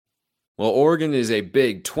Well, Oregon is a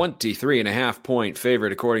big 23.5-point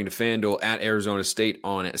favorite, according to FanDuel, at Arizona State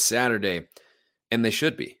on Saturday. And they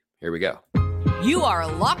should be. Here we go. You are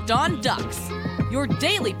Locked On Ducks, your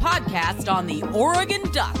daily podcast on the Oregon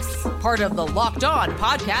Ducks, part of the Locked On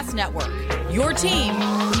Podcast Network, your team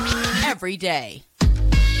every day.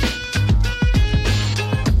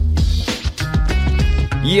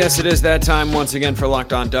 Yes, it is that time once again for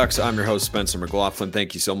Locked On Ducks. I'm your host, Spencer McLaughlin.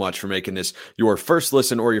 Thank you so much for making this your first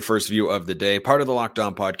listen or your first view of the day. Part of the Locked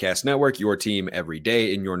On Podcast Network, your team every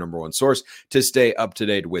day, and your number one source to stay up to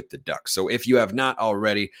date with the Ducks. So if you have not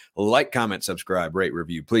already, like, comment, subscribe, rate,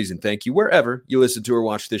 review, please, and thank you wherever you listen to or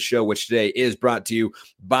watch this show, which today is brought to you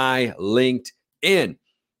by LinkedIn.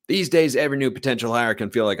 These days, every new potential hire can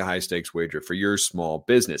feel like a high-stakes wager for your small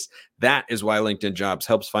business. That is why LinkedIn Jobs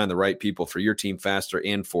helps find the right people for your team faster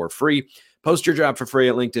and for free. Post your job for free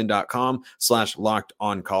at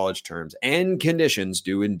linkedin.com/lockedoncollege. Terms and conditions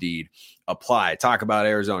do indeed apply. Talk about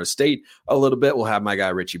Arizona State a little bit. We'll have my guy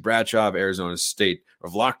Richie Bradshaw of Arizona State,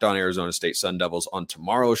 of Locked On Arizona State Sun Devils, on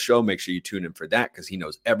tomorrow's show. Make sure you tune in for that because he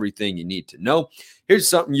knows everything you need to know. Here's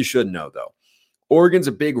something you should know, though. Oregon's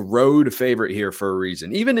a big road favorite here for a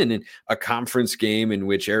reason. Even in a conference game in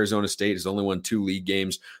which Arizona State has only won 2 league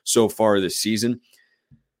games so far this season,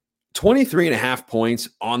 23.5 points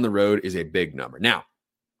on the road is a big number. Now,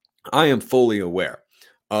 I am fully aware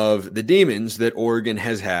of the demons that Oregon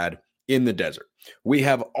has had in the desert. We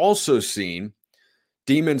have also seen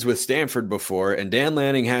demons with Stanford before, and Dan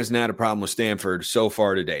Lanning hasn't had a problem with Stanford so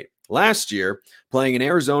far to date. Last year, playing an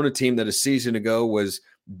Arizona team that a season ago was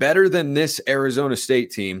better than this Arizona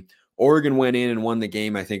State team, Oregon went in and won the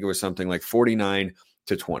game. I think it was something like 49-20.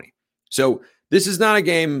 So this is not a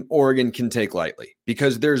game Oregon can take lightly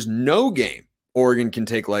because there's no game Oregon can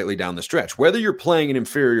take lightly down the stretch. Whether you're playing an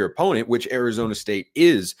inferior opponent, which Arizona State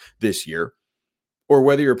is this year, or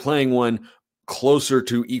whether you're playing one closer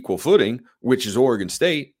to equal footing, which is Oregon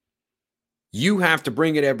State, you have to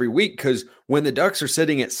bring it every week because when the Ducks are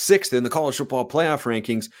sitting at 6th in the college football playoff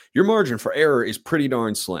rankings, your margin for error is pretty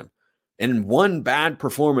darn slim. And one bad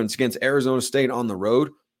performance against Arizona State on the road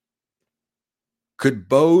could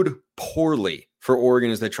bode poorly for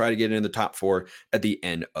Oregon as they try to get into the top 4 at the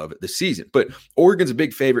end of the season. But Oregon's a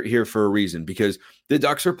big favorite here for a reason because the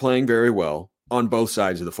Ducks are playing very well on both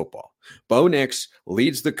sides of the football. Bo Nix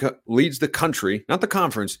leads the country, not the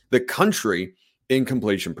conference, the country in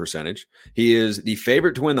completion percentage. He is the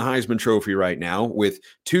favorite to win the Heisman Trophy right now with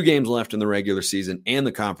 2 games left in the regular season and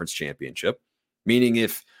the conference championship, meaning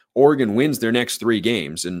if Oregon wins their next 3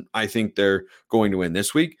 games, and I think they're going to win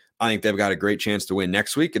this week, I think they've got a great chance to win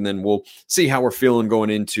next week, and then we'll see how we're feeling going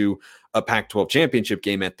into a Pac-12 championship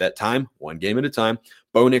game at that time, 1 game at a time.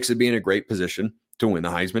 Bo Nix would be in a great position to win the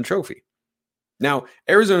Heisman Trophy. Now,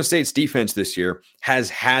 Arizona State's defense this year has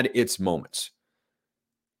had its moments,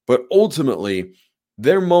 but ultimately,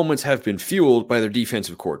 their moments have been fueled by their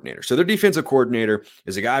defensive coordinator. So their defensive coordinator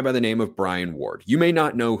is a guy by the name of Brian Ward. You may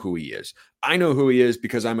not know who he is. I know who he is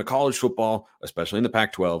because I'm a college football, especially in the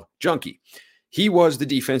Pac-12, junkie. He was the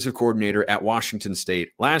defensive coordinator at Washington State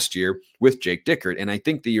last year with Jake Dickert, and I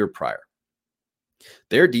think the year prior.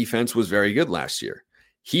 Their defense was very good last year.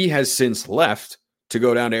 He has since left to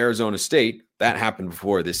go down to Arizona State. That happened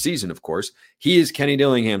before this season, of course. He is Kenny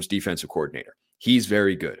Dillingham's defensive coordinator. He's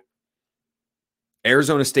very good.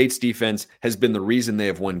 Arizona State's defense has been the reason they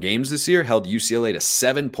have won games this year, held UCLA to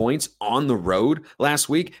 7 points on the road last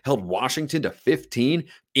week, held Washington to 15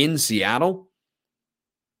 in Seattle.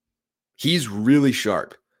 He's really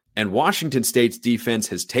sharp. And Washington State's defense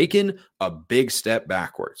has taken a big step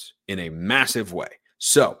backwards in a massive way.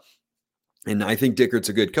 So, and I think Dickert's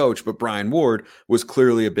a good coach, but Brian Ward was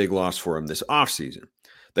clearly a big loss for him this offseason.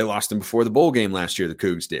 They lost him before the bowl game last year, the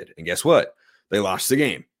Cougs did. And guess what? They lost the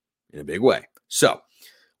game in a big way. So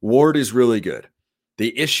Ward is really good.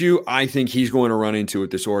 The issue I think he's going to run into with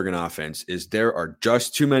this Oregon offense is there are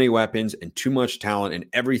just too many weapons and too much talent, and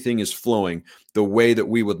everything is flowing the way that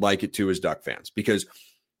we would like it to as Duck fans. Because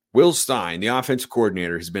Will Stein, the offensive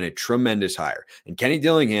coordinator, has been a tremendous hire. And Kenny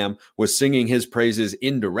Dillingham was singing his praises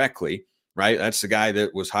indirectly, right? That's the guy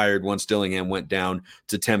that was hired once Dillingham went down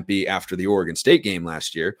to Tempe after the Oregon State game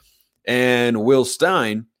last year. And Will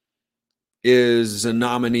Stein is a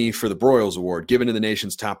nominee for the Broyles Award given to the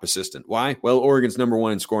nation's top assistant. Why? Well, Oregon's number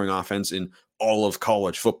 1 in scoring offense in all of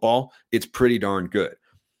college football. It's pretty darn good.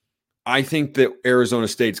 I think that Arizona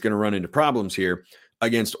State's going to run into problems here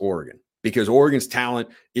against Oregon because Oregon's talent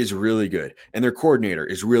is really good and their coordinator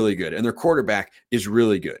is really good and their quarterback is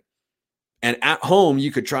really good. And at home,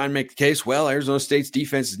 you could try and make the case, well, Arizona State's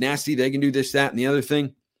defense is nasty. They can do this, that, and the other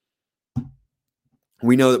thing.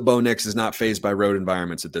 We know that Bo Nix is not fazed by road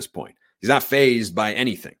environments at this point. He's not fazed by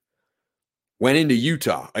anything. Went into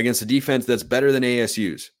Utah against a defense that's better than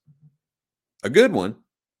ASU's. A good one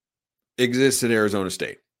exists at Arizona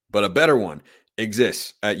State, but a better one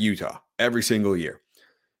exists at Utah every single year.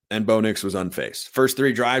 And Bo Nix was unfazed. First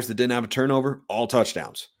 3 drives that didn't have a turnover, all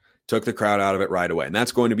touchdowns. Took the crowd out of it right away. And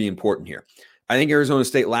that's going to be important here. I think Arizona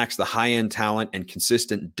State lacks the high-end talent and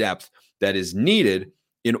consistent depth that is needed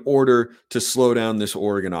in order to slow down this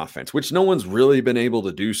Oregon offense, which no one's really been able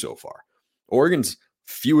to do so far. Oregon's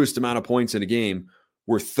fewest amount of points in a game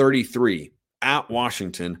were 33 at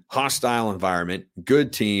Washington, hostile environment,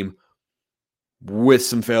 good team, with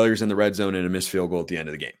some failures in the red zone and a missed field goal at the end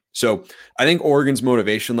of the game. So I think Oregon's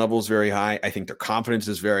motivation level is very high. I think their confidence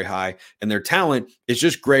is very high, and their talent is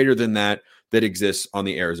just greater than that exists on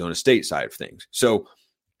the Arizona State side of things. So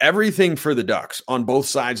everything for the Ducks on both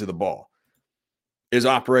sides of the ball is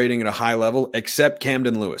operating at a high level, except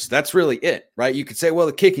Camden Lewis. That's really it, right? You could say, well,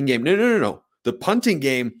 the kicking game. No. The punting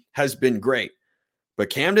game has been great, but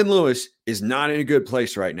Camden Lewis is not in a good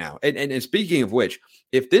place right now. And speaking of which,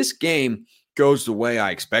 if this game goes the way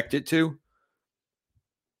I expect it to,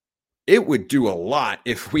 it would do a lot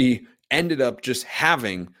if we ended up just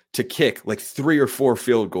having to kick like 3 or 4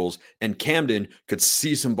 field goals and Camden could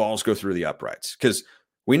see some balls go through the uprights, because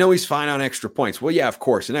we know he's fine on extra points. Well, yeah, of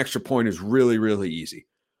course, an extra point is really, really easy.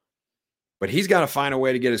 But he's got to find a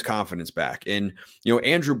way to get his confidence back. And,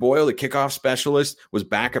 Andrew Boyle, the kickoff specialist, was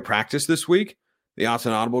back at practice this week. The Odds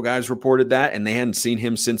on Audible guys reported that, and they hadn't seen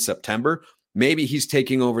him since September. Maybe he's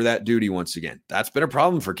taking over that duty once again. That's been a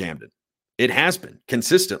problem for Camden. It has been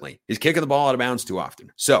consistently. He's kicking the ball out of bounds too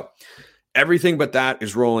often. So everything but that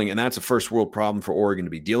is rolling, and that's a first world problem for Oregon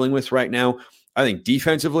to be dealing with right now. I think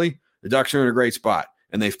defensively, the Ducks are in a great spot,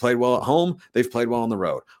 and they've played well at home. They've played well on the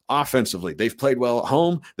road. Offensively, they've played well at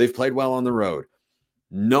home. They've played well on the road.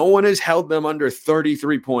 No one has held them under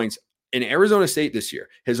 33 points. And Arizona State this year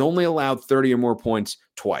has only allowed 30 or more points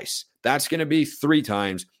twice. That's going to be 3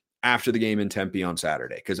 times after the game in Tempe on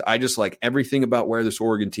Saturday, because I just like everything about where this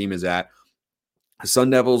Oregon team is at. The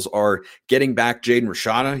Sun Devils are getting back Jaden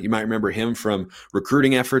Rashada. You might remember him from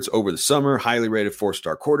recruiting efforts over the summer, highly rated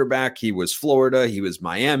 4-star quarterback. He was Florida, he was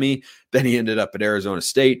Miami, then he ended up at Arizona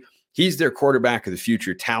State. He's their quarterback of the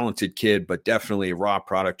future, talented kid, but definitely a raw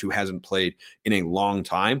product who hasn't played in a long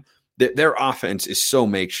time. Their offense is so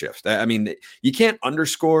makeshift. I mean, you can't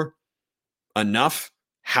underscore enough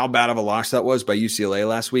how bad of a loss that was by UCLA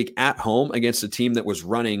last week at home against a team that was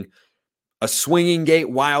running a swinging gate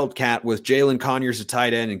wildcat with Jalen Conyers, the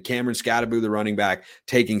tight end, and Cameron Scatterbu, the running back,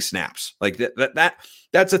 taking snaps. Like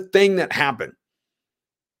that's a thing that happened.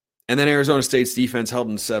 And then Arizona State's defense held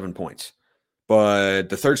them to 7 points. But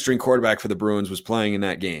the third-string quarterback for the Bruins was playing in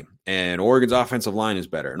that game. And Oregon's offensive line is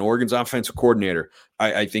better. And Oregon's offensive coordinator,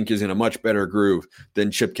 I think, is in a much better groove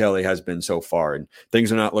than Chip Kelly has been so far. And things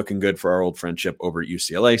are not looking good for our old friend Chip over at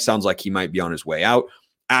UCLA. Sounds like he might be on his way out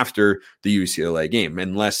after the UCLA game,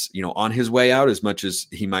 unless, on his way out as much as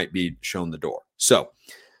he might be shown the door. So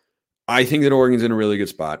I think that Oregon's in a really good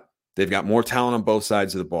spot. They've got more talent on both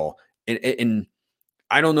sides of the ball. And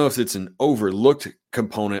I don't know if it's an overlooked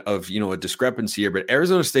component of, a discrepancy here, but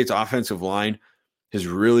Arizona State's offensive line has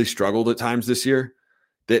really struggled at times this year.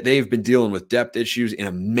 That they've been dealing with depth issues in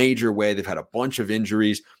a major way. They've had a bunch of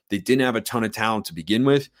injuries. They didn't have a ton of talent to begin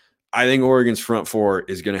with. I think Oregon's front 4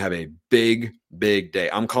 is going to have a big, big day.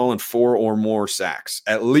 I'm calling 4 or more sacks,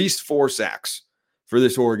 at least 4 sacks for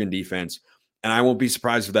this Oregon defense. And I won't be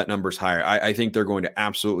surprised if that number's higher. I think they're going to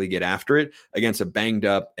absolutely get after it against a banged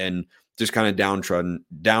up and just kind of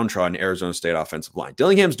downtrodden Arizona State offensive line.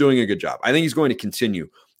 Dillingham's doing a good job. I think he's going to continue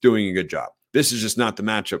doing a good job. This is just not the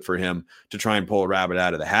matchup for him to try and pull a rabbit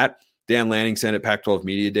out of the hat. Dan Lanning said at Pac-12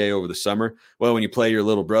 Media Day over the summer, well, when you play your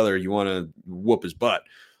little brother, you want to whoop his butt.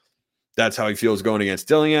 That's how he feels going against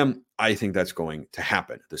Dillingham. I think that's going to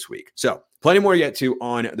happen this week. So plenty more to get to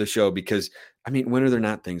on the show because, when are there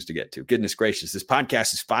not things to get to? Goodness gracious. This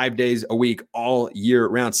podcast is 5 days a week all year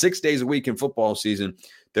round, 6 days a week in football season.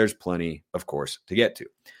 There's plenty, of course, to get to.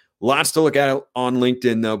 Lots to look at on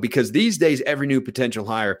LinkedIn, though, because these days, every new potential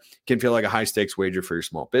hire can feel like a high-stakes wager for your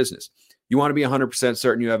small business. You want to be 100%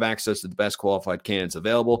 certain you have access to the best qualified candidates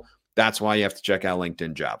available. That's why you have to check out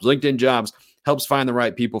LinkedIn Jobs. LinkedIn Jobs helps find the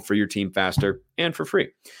right people for your team faster and for free.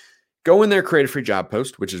 Go in there, create a free job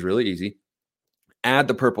post, which is really easy. Add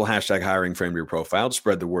the purple hashtag hiring frame to your profile to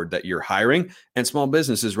spread the word that you're hiring. And small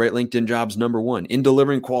businesses rate LinkedIn Jobs #1 in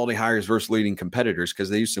delivering quality hires versus leading competitors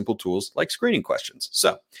because they use simple tools like screening questions.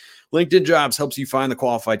 So LinkedIn Jobs helps you find the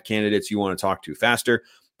qualified candidates you want to talk to faster.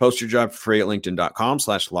 Post your job for free at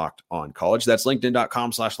linkedin.com/lockedoncollege. That's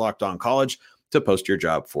linkedin.com/lockedoncollege. to post your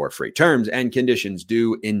job for free. Terms and conditions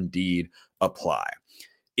do indeed apply.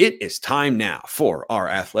 It is time now for our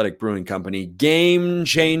Athletic Brewing Company Game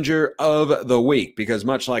Changer of the Week, because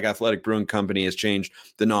much like Athletic Brewing Company has changed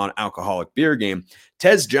the non-alcoholic beer game,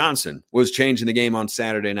 Tez Johnson was changing the game on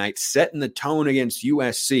Saturday night, setting the tone against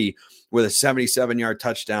USC with a 77-yard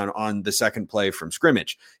touchdown on the second play from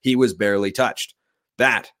scrimmage. He was barely touched.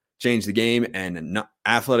 That changed the game, and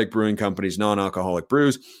Athletic Brewing Company's non-alcoholic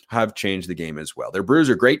brews have changed the game as well. Their brews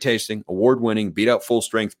are great tasting, award-winning, beat-out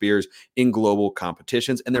full-strength beers in global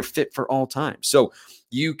competitions, and they're fit for all times. So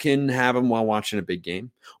you can have them while watching a big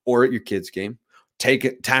game or at your kid's game. Take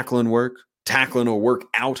it, tackling a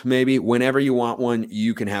workout maybe. Whenever you want one,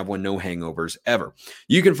 you can have one. No hangovers ever.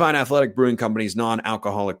 You can find Athletic Brewing Company's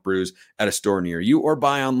non-alcoholic brews at a store near you or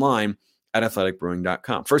buy online at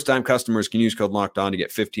athleticbrewing.com. First-time customers can use code LOCKEDON to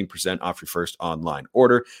get 15% off your first online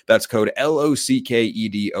order. That's code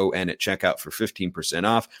LOCKEDON at checkout for 15%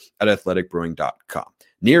 off at athleticbrewing.com.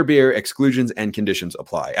 Near beer, exclusions and conditions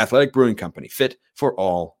apply. Athletic Brewing Company, fit for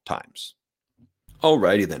all times.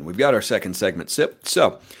 Alrighty then, we've got our second segment sip.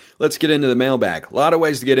 So let's get into the mailbag. A lot of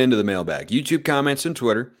ways to get into the mailbag. YouTube comments and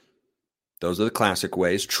Twitter. Those are the classic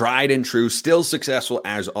ways. Tried and true, still successful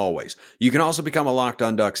as always. You can also become a Locked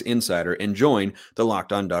On Ducks insider and join the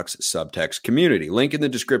Locked On Ducks subtext community. Link in the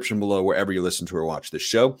description below wherever you listen to or watch this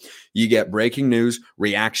show. You get breaking news,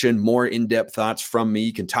 reaction, more in-depth thoughts from me.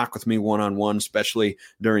 You can talk with me one-on-one, especially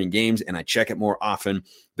during games, and I check it more often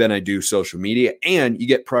than I do social media, and you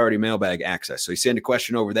get priority mailbag access. So you send a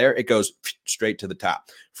question over there, it goes straight to the top.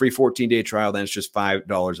 Free 14-day trial, then it's just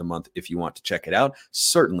 $5 a month if you want to check it out.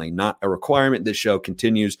 Certainly not a requirement. This show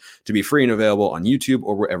continues to be free and available on YouTube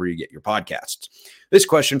or wherever you get your podcasts. This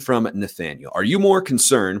question from Nathaniel. Are you more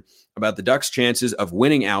concerned about the Ducks' chances of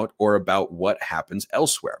winning out or about what happens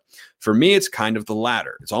elsewhere? For me, it's kind of the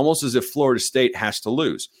latter. It's almost as if Florida State has to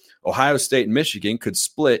lose. Ohio State and Michigan could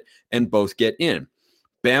split and both get in.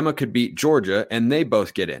 Bama could beat Georgia, and they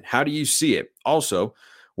both get in. How do you see it? Also,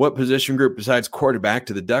 what position group besides quarterback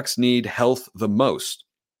do the Ducks need health the most?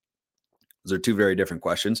 Those are two very different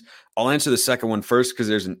questions. I'll answer the second one first because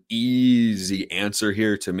there's an easy answer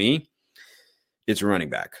here to me. It's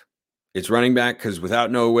running back. It's running back because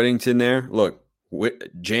without Noah Whittington there, look,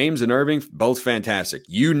 James and Irving, both fantastic.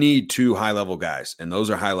 You need two high-level guys, and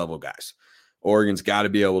those are high-level guys. Oregon's got to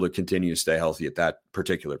be able to continue to stay healthy at that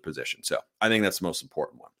particular position. So I think that's the most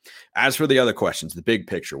important one. As for the other questions, the big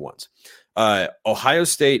picture ones, Ohio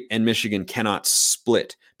State and Michigan cannot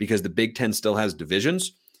split because the Big Ten still has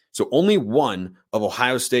divisions. So only one of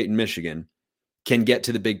Ohio State and Michigan can get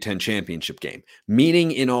to the Big Ten championship game,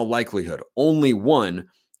 meaning in all likelihood, only one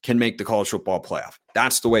can make the college football playoff.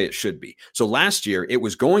 That's the way it should be. So last year it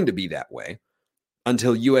was going to be that way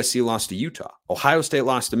until USC lost to Utah. Ohio State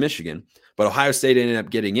lost to Michigan, but Ohio State ended up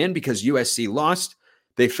getting in because USC lost.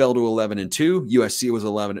 They fell to 11-2. USC was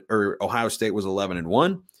 11, or Ohio State was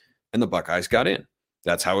 11-1, and the Buckeyes got in.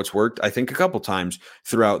 That's how it's worked, I think, a couple times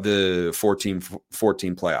throughout the 14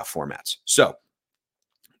 playoff formats. So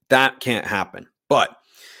that can't happen. But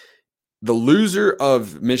the loser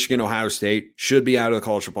of Michigan, Ohio State should be out of the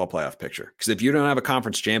college football playoff picture. Because if you don't have a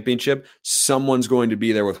conference championship, someone's going to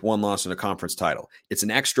be there with one loss and a conference title. It's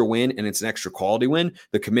an extra win, and it's an extra quality win.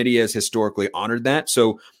 The committee has historically honored that.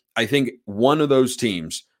 So I think one of those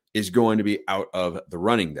teams is going to be out of the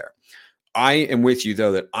running there. I am with you,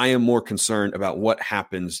 though, that I am more concerned about what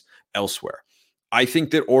happens elsewhere. I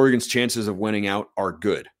think that Oregon's chances of winning out are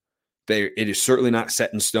good. It is certainly not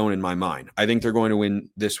set in stone in my mind. I think they're going to win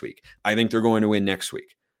this week. I think they're going to win next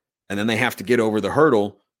week. And then they have to get over the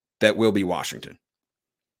hurdle that will be Washington.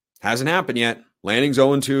 Hasn't happened yet. Lanning's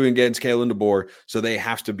 0-2 against Kalen DeBoer, so they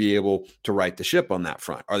have to be able to right the ship on that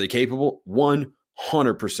front. Are they capable?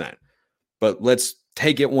 100%. But let's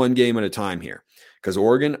take it one game at a time here, because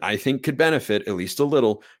Oregon, I think, could benefit at least a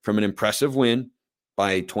little from an impressive win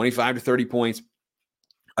by 25 to 30 points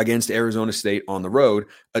against Arizona State on the road,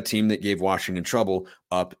 a team that gave Washington trouble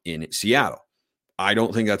up in Seattle. I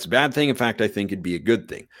don't think that's a bad thing. In fact, I think it'd be a good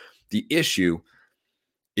thing. The issue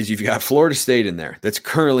is you've got Florida State in there that's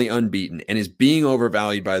currently unbeaten and is being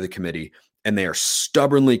overvalued by the committee, and they are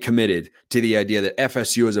stubbornly committed to the idea that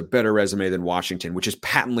FSU has a better resume than Washington, which is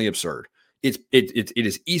patently absurd. It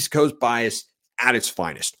is East Coast bias at its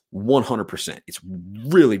finest, 100%. It's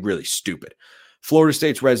really, really stupid. Florida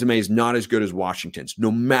State's resume is not as good as Washington's, no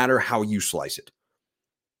matter how you slice it.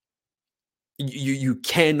 You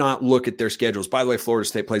cannot look at their schedules. By the way, Florida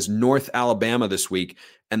State plays North Alabama this week,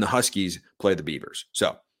 and the Huskies play the Beavers.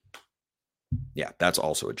 So, yeah, that's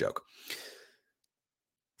also a joke.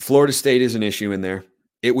 Florida State is an issue in there.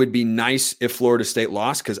 It would be nice if Florida State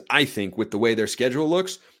lost because I think with the way their schedule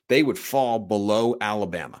looks, they would fall below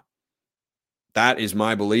Alabama. That is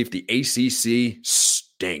my belief. The ACC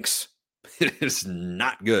stinks. It is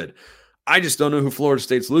not good. I just don't know who Florida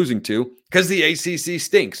State's losing to because the ACC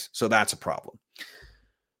stinks. So that's a problem.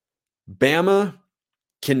 Bama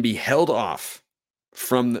can be held off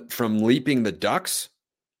from leaping the Ducks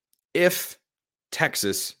if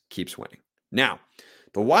Texas keeps winning. Now,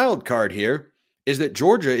 the wild card here is that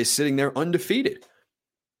Georgia is sitting there undefeated.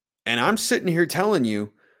 And I'm sitting here telling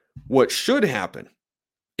you what should happen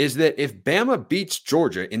is that if Bama beats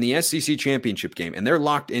Georgia in the SEC championship game and they're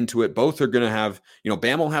locked into it, both are going to have,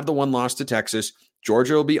 Bama will have the one loss to Texas.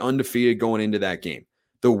 Georgia will be undefeated going into that game.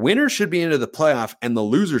 The winner should be into the playoff and the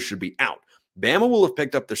loser should be out. Bama will have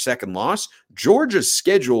picked up their second loss. Georgia's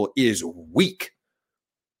schedule is weak.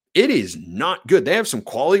 It is not good. They have some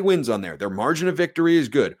quality wins on there. Their margin of victory is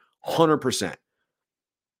good, 100%.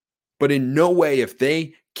 But in no way, if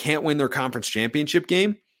they can't win their conference championship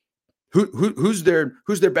game, who's their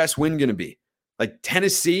best win going to be? Like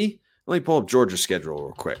Tennessee? Let me pull up Georgia's schedule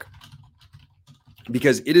real quick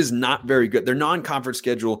because it is not very good. Their non-conference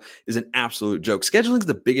schedule is an absolute joke. Scheduling is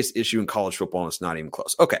the biggest issue in college football, and it's not even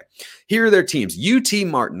close. Okay, here are their teams. UT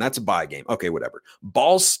Martin, that's a bye game. Okay, whatever.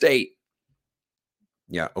 Ball State.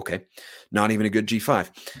 Yeah, okay. Not even a good G5.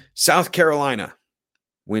 South Carolina.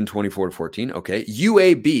 Win 24-14. Okay.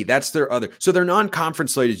 UAB, that's their other. So their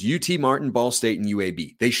non-conference slate is UT Martin, Ball State, and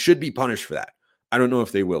UAB. They should be punished for that. I don't know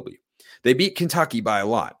if they will be. They beat Kentucky by a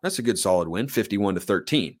lot. That's a good solid win,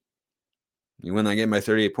 51-13. You win that game by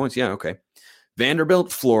 38 points? Yeah, okay.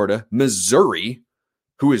 Vanderbilt, Florida, Missouri,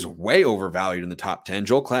 who is way overvalued in the top 10.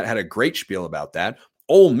 Joel Klatt had a great spiel about that.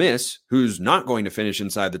 Ole Miss, who's not going to finish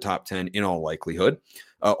inside the top 10 in all likelihood.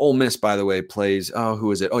 Ole Miss, by the way, plays,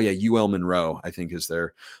 who is it? Oh, yeah, UL Monroe, I think, is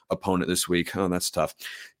their opponent this week. Oh, that's tough.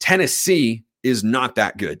 Tennessee is not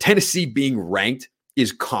that good. Tennessee being ranked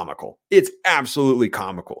is comical. It's absolutely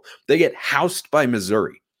comical. They get housed by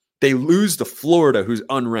Missouri. They lose to Florida, who's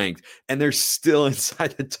unranked, and they're still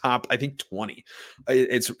inside the top, I think, 20.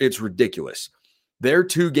 It's ridiculous. Their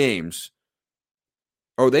two games,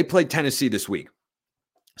 they played Tennessee this week.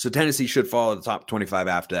 So Tennessee should fall at the top 25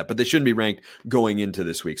 after that, but they shouldn't be ranked going into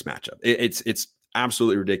this week's matchup. It's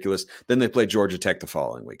absolutely ridiculous. Then they play Georgia Tech the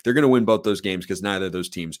following week. They're going to win both those games because neither of those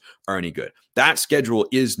teams are any good. That schedule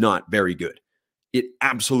is not very good. It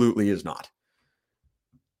absolutely is not.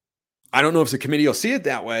 I don't know if the committee will see it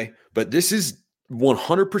that way, but this is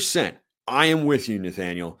 100%. I am with you,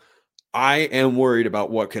 Nathaniel. I am worried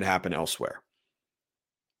about what could happen elsewhere.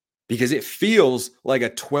 Because it feels like a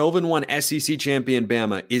 12-1 SEC champion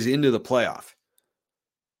Bama is into the playoff.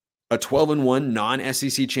 A 12-1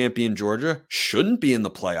 non-SEC champion Georgia shouldn't be in the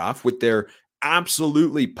playoff with their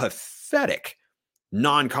absolutely pathetic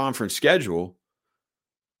non-conference schedule.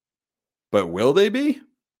 But will they be?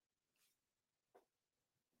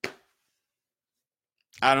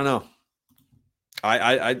 I don't know.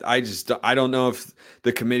 I don't know if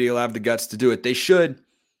the committee will have the guts to do it. They should.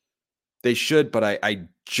 They should, but I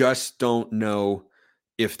just don't know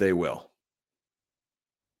if they will.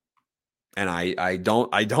 And I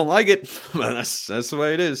don't like it. That's the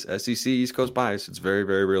way it is. SEC East Coast bias. It's a very,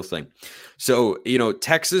 very real thing. So,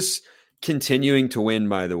 Texas continuing to win,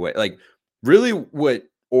 by the way, like really what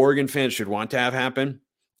Oregon fans should want to have happen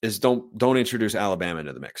is don't introduce Alabama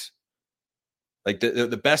into the mix. Like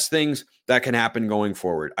the best things that can happen going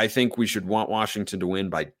forward. I think we should want Washington to win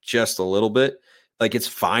by just a little bit. Like it's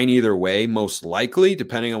fine either way, most likely,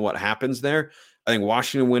 depending on what happens there. I think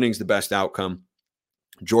Washington winning is the best outcome.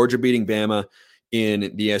 Georgia beating Bama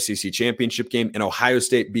in the SEC championship game, and Ohio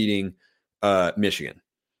State beating Michigan.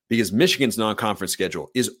 Because Michigan's non-conference schedule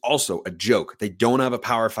is also a joke. They don't have a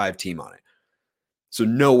Power 5 team on it. So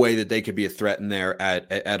no way that they could be a threat in there at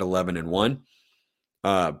 11-1.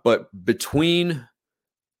 But between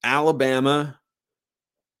Alabama,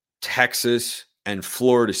 Texas, and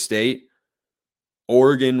Florida State,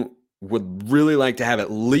 Oregon would really like to have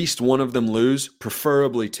at least one of them lose,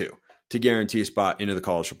 preferably two, to guarantee a spot into the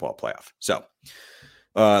college football playoff. So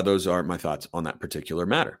those are my thoughts on that particular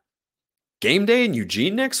matter. Game day in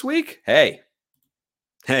Eugene next week? Hey,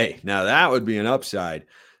 now that would be an upside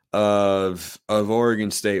of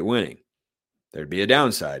Oregon State winning. There'd be a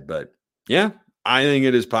downside, but yeah, I think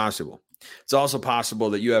it is possible. It's also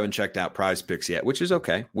possible that you haven't checked out Prize Picks yet, which is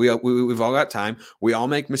okay. We've all got time. We all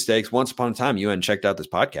make mistakes. Once upon a time, you hadn't checked out this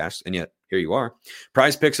podcast, and yet here you are.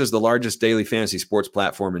 Prize Picks is the largest daily fantasy sports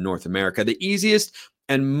platform in North America, the easiest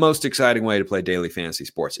and most exciting way to play daily fantasy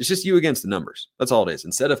sports. It's just you against the numbers. That's all it is.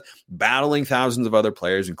 Instead of battling thousands of other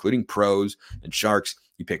players, including pros and sharks,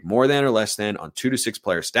 you pick more than or less than on 2 to 6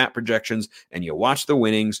 player stat projections, and you watch the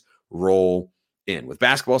winnings roll in. With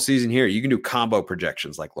basketball season here, you can do combo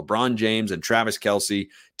projections like LeBron James and Travis Kelce,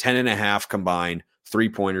 10.5 combined,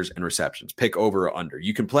 3-pointers and receptions. Pick over or under.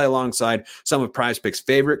 You can play alongside some of Prize Picks'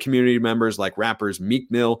 favorite community members like rappers Meek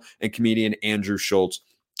Mill and comedian Andrew Schultz.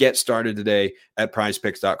 Get started today at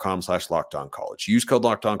prizepicks.com/lockedoncollege. Use code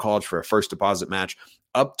LockedOnCollege for a first deposit match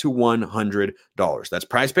up to $100. That's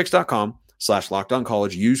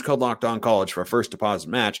prizepicks.com/lockedoncollege. Use code LockedOnCollege for a first deposit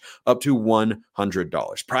match up to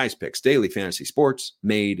 $100. Prize Picks, daily fantasy sports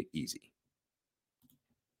made easy.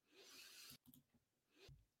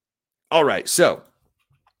 All right, so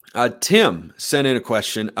Tim sent in a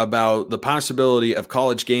question about the possibility of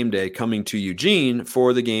College Game Day coming to Eugene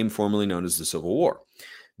for the game formerly known as the Civil War.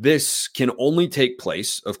 This can only take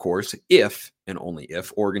place, of course, if and only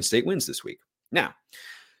if Oregon State wins this week. Now,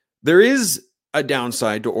 there is a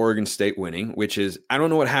downside to Oregon State winning, which is I don't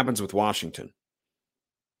know what happens with Washington.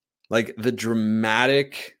 Like the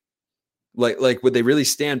dramatic, like would they really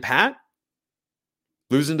stand pat?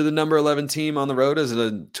 Losing to the number 11 team on the road as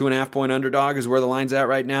a 2.5-point underdog is where the line's at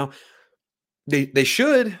right now. They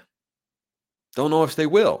should. Don't know if they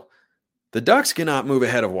will. The Ducks cannot move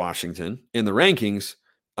ahead of Washington in the rankings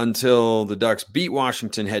until the Ducks beat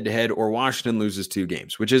Washington head-to-head or Washington loses 2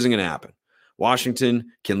 games, which isn't going to happen.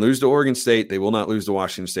 Washington can lose to Oregon State. They will not lose to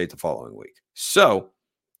Washington State the following week. So,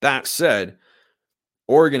 that said,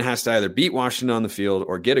 Oregon has to either beat Washington on the field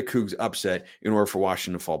or get a Cougs upset in order for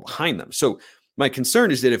Washington to fall behind them. So, my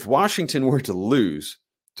concern is that if Washington were to lose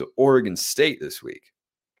to Oregon State this week,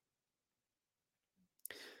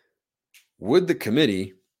 would the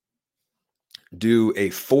committee do a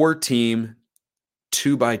 4-team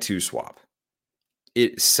 2x2 swap?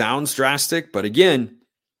 It sounds drastic, but again,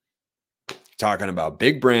 talking about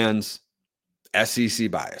big brands, SEC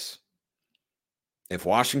bias. If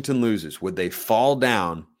Washington loses, would they fall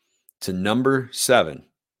down to number 7? Is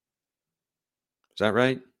that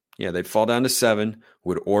right? Yeah, they'd fall down to 7.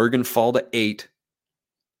 Would Oregon fall to 8?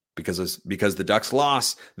 Because the Ducks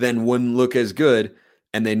loss then wouldn't look as good,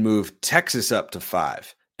 and they'd move Texas up to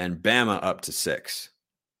 5 and Bama up to 6.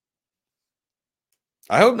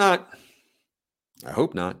 I hope not.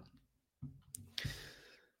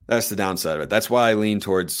 That's the downside of it. That's why I lean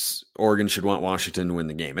towards Oregon should want Washington to win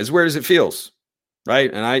the game. As weird as it feels,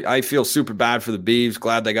 right? And I feel super bad for the Beavs.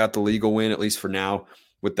 Glad they got the legal win, at least for now,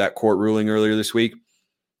 with that court ruling earlier this week.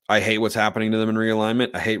 I hate what's happening to them in realignment.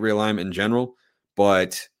 I hate realignment in general,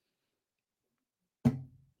 but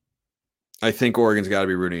I think Oregon's got to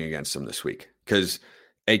be rooting against them this week because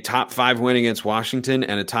a top 5 win against Washington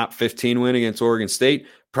and a top 15 win against Oregon State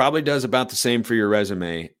probably does about the same for your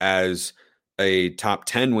resume as a top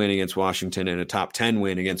 10 win against Washington and a top 10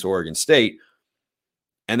 win against Oregon State.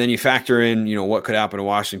 And then you factor in, what could happen to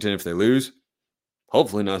Washington if they lose.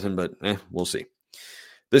 Hopefully nothing, but we'll see.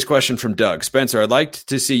 This question from Doug. Spencer, I'd like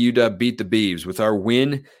to see UW beat the Beavs. With our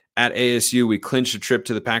win at ASU, we clinched a trip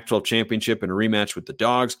to the Pac-12 championship and a rematch with the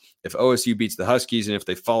Dogs. If OSU beats the Huskies and if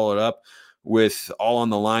they follow it up with all on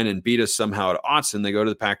the line and beat us somehow at Autzen, they go to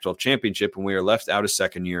the Pac-12 championship and we are left out a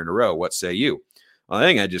second year in a row. What say you? Well, I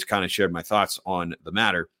think I just kind of shared my thoughts on the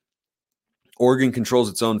matter. Oregon controls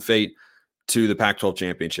its own fate to the Pac-12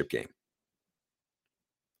 championship game.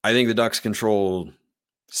 I think the Ducks control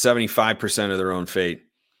 75% of their own fate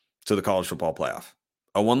to the college football playoff.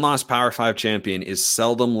 A one-loss Power 5 champion is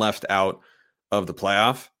seldom left out of the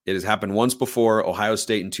playoff. It has happened once before, Ohio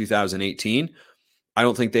State in 2018. I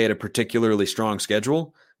don't think they had a particularly strong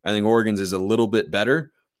schedule. I think Oregon's is a little bit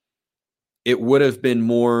better. It would have been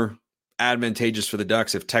more advantageous for the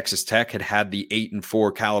Ducks if Texas Tech had had the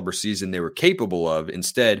 8-4 caliber season they were capable of.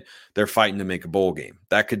 Instead, they're fighting to make a bowl game.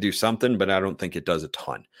 That could do something, but I don't think it does a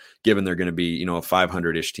ton, given they're going to be, a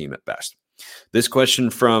 500-ish team at best. This question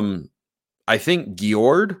from, I think,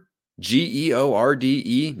 Geord, Georde.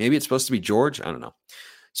 Maybe it's supposed to be George. I don't know.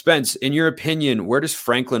 Spence, in your opinion, where does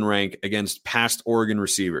Franklin rank against past Oregon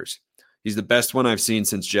receivers? He's the best one I've seen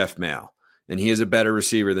since Jeff Mail, and he is a better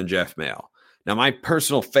receiver than Jeff Mail. Now, my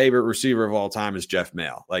personal favorite receiver of all time is Jeff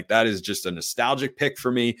Mail. Like, that is just a nostalgic pick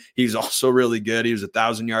for me. He's also really good. He was a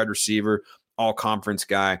 1,000-yard receiver, all-conference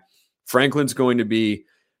guy. Franklin's going to be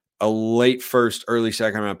a late first, early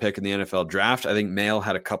second-round pick in the NFL draft. I think Mail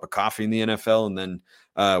had a cup of coffee in the NFL and then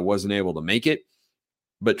wasn't able to make it.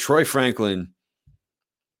 But Troy Franklin,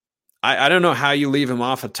 I don't know how you leave him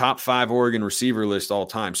off a top 5 Oregon receiver list all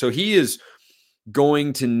time. So he is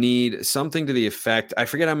going to need something to the effect, I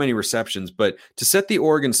forget how many receptions, but to set the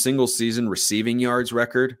Oregon single season receiving yards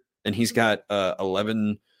record, and he's got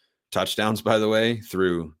 11 touchdowns, by the way,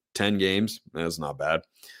 through 10 games. That's not bad.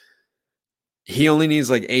 He only needs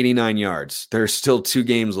like 89 yards. There's still 2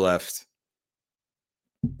 games left.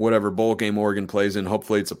 Whatever bowl game Oregon plays in,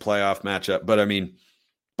 hopefully it's a playoff matchup. But I mean,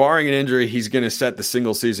 barring an injury, he's going to set the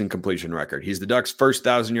single season completion record. He's the Ducks' first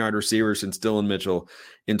 1,000-yard receiver since Dylan Mitchell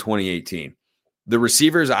in 2018. The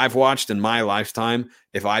receivers I've watched in my lifetime,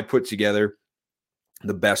 if I put together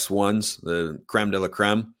the best ones, the creme de la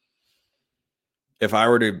creme, if I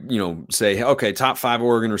were to, say, okay, top 5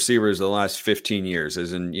 Oregon receivers the last 15 years,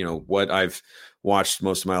 as in, what I've watched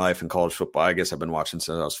most of my life in college football. I guess I've been watching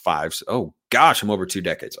since I was 5. So, oh gosh, I'm over 2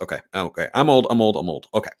 decades. Okay. I'm old.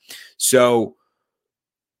 Okay. So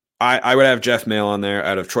I would have Jeff Mail on there.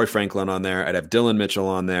 I'd have Troy Franklin on there. I'd have Dylan Mitchell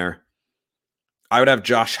on there. I would have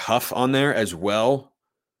Josh Huff on there as well.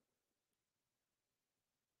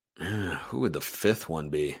 Who would the 5th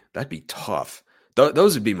one be? That'd be tough.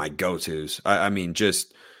 Those would be my go-tos. I mean,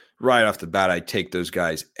 just right off the bat, I'd take those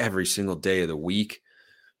guys every single day of the week.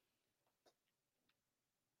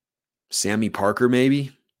 Sammy Parker,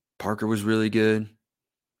 maybe. Parker was really good.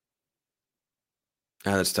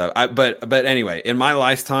 That's tough. But anyway, in my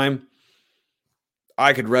lifetime,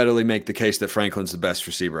 I could readily make the case that Franklin's the best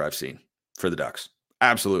receiver I've seen for the Ducks.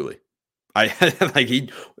 Absolutely.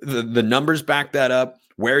 The numbers back that up,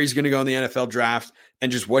 where he's going to go in the NFL draft,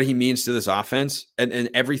 and just what he means to this offense and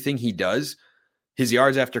everything he does. His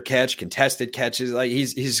yards after catch, contested catches, like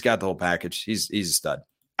he's got the whole package. He's a stud.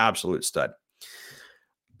 Absolute stud.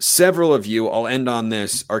 Several of you, I'll end on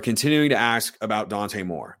this, are continuing to ask about Dante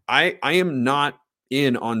Moore. I am not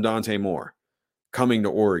in on Dante Moore coming to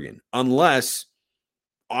Oregon unless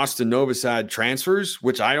Austin Novosad transfers,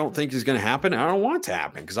 which I don't think is going to happen. I don't want it to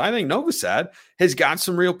happen because I think Novosad has got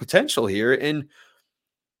some real potential here. And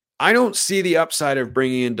I don't see the upside of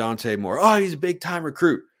bringing in Dante Moore. Oh, he's a big-time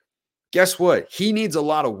recruit. Guess what? He needs a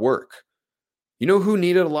lot of work. You know who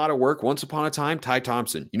needed a lot of work once upon a time? Ty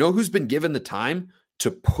Thompson. You know who's been given the time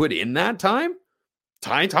to put in that time?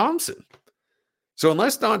 Ty Thompson. So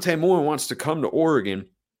unless Dante Moore wants to come to Oregon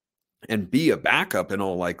and be a backup in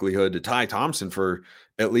all likelihood to Ty Thompson for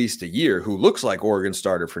at least a year, who looks like Oregon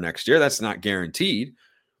starter for next year, that's not guaranteed.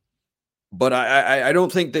 But I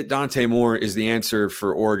don't think that Dante Moore is the answer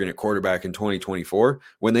for Oregon at quarterback in 2024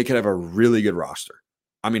 when they could have a really good roster.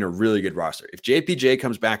 I mean, a really good roster. If JPJ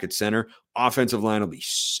comes back at center, offensive line will be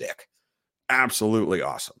sick. Absolutely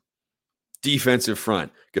awesome. Defensive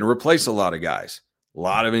front, going to replace a lot of guys. A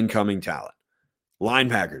lot of incoming talent.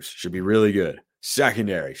 Linebackers should be really good.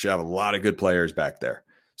 Secondary should have a lot of good players back there.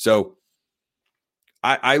 So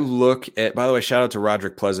I look at, by the way, shout out to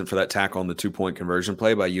Roderick Pleasant for that tackle on the 2-point conversion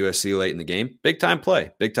play by USC late in the game. Big time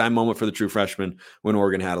play, big time moment for the true freshman when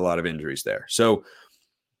Oregon had a lot of injuries there. So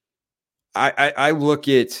I look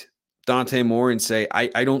at Dante Moore and say,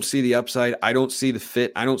 I don't see the upside. I don't see the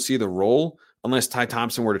fit. I don't see the role unless Ty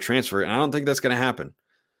Thompson were to transfer. And I don't think that's going to happen.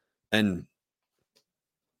 And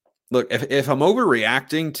look, if I'm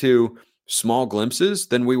overreacting to small glimpses,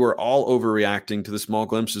 then we were all overreacting to the small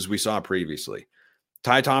glimpses we saw previously.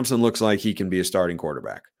 Ty Thompson looks like he can be a starting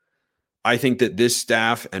quarterback. I think that this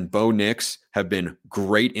staff and Bo Nix have been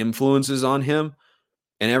great influences on him.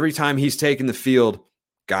 And every time he's taken the field,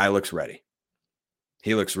 guy looks ready.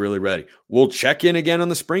 He looks really ready. We'll check in again on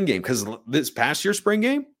the spring game because this past year's spring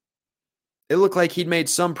game, it looked like he'd made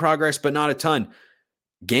some progress, but not a ton.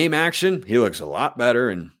 Game action, he looks a lot better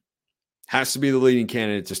and has to be the leading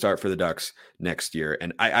candidate to start for the Ducks next year.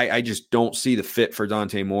 And I just don't see the fit for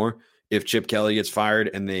Dante Moore if Chip Kelly gets fired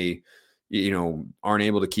and they, aren't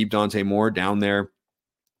able to keep Dante Moore down there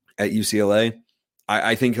at UCLA.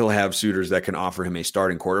 I think he'll have suitors that can offer him a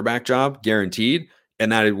starting quarterback job, guaranteed.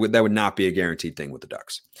 And that would not be a guaranteed thing with the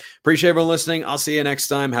Ducks. Appreciate everyone listening. I'll see you next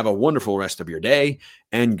time. Have a wonderful rest of your day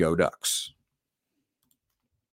and go Ducks.